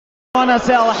I want to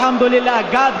say Alhamdulillah,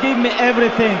 God gave me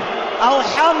everything.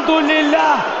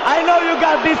 Alhamdulillah. I know you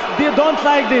got this, they don't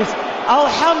like this.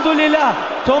 Alhamdulillah.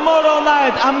 Tomorrow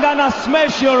night I'm gonna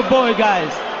smash your boy,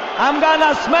 guys. I'm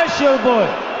gonna smash your boy.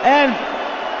 And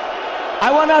I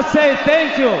want to say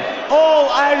thank you, all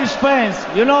Irish fans,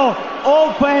 you know,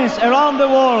 all fans around the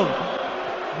world.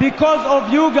 Because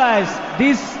of you guys,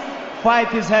 this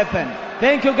fight is happening.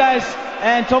 Thank you guys,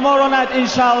 and tomorrow night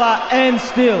inshallah, and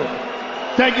still.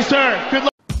 Thank you, sir. Good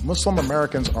luck. Muslim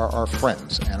Americans are our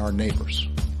friends and our neighbors,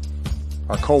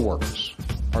 our co-workers,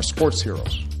 our sports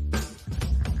heroes.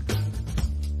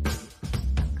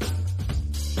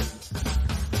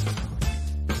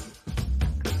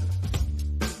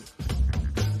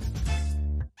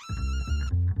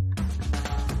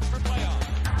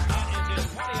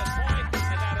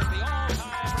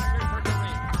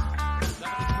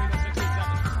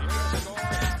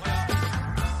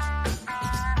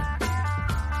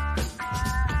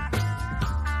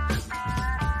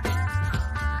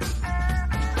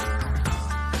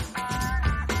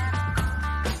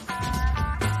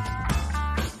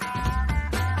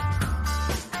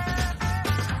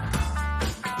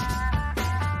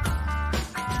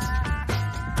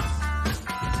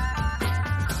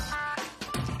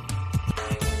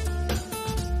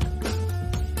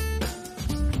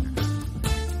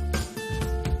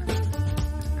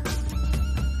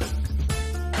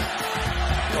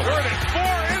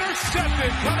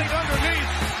 Intercepted, coming underneath.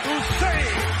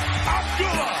 Hussein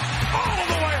Abdullah all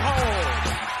the way home.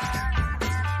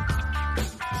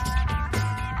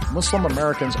 Muslim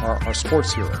Americans are our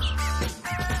sports heroes.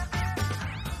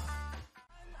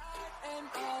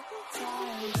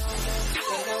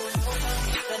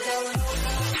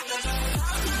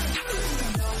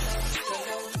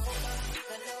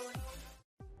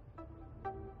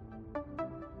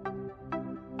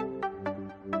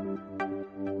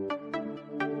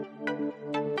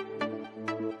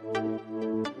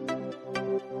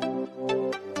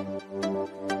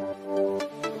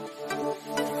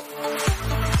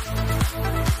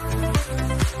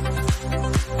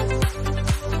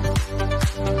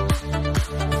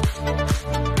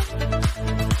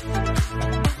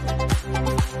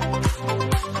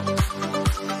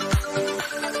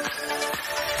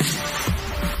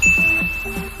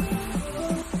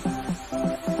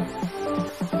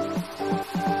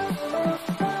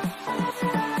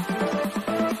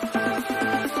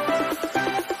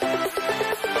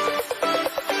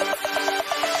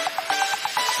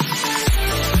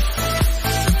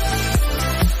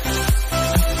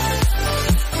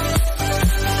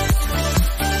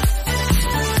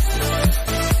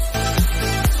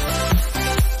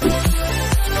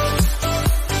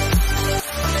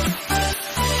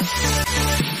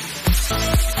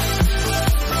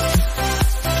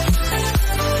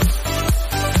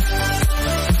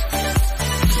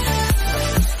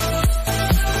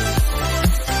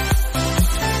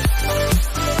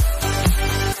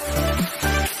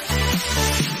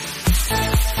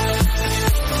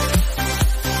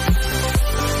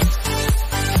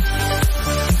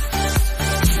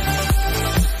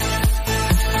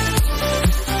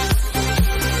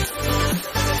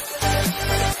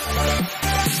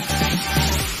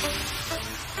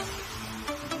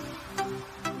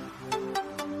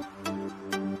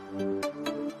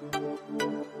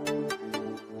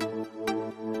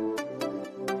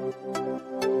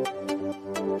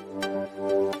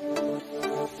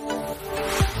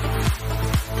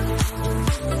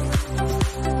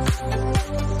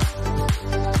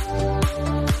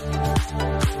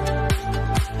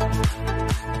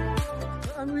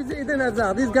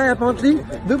 This guy apparently,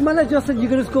 the manager said you're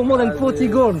going to score more than 40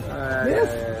 goals. Yes,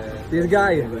 this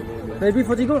guy, maybe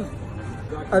 40 goals.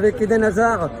 Avec Eden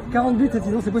Hazard, 40 buts cette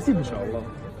saison, c'est possible.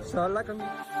 Inch'Allah. Comme...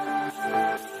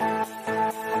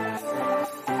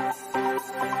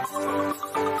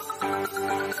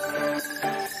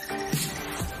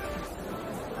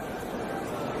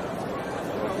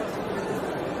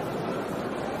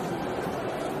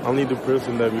 Only the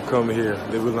person that will come here,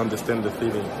 they will understand the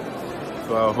feeling.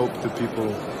 So I hope the people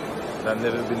that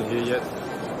never been here yet,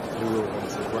 they will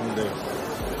one day.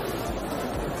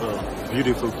 It's a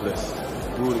beautiful place,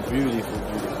 beautiful.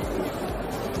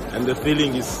 And the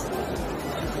feeling is,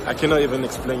 I cannot even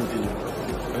explain to you.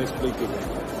 Unexplainable.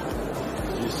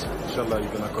 Inshallah,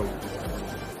 you're gonna come.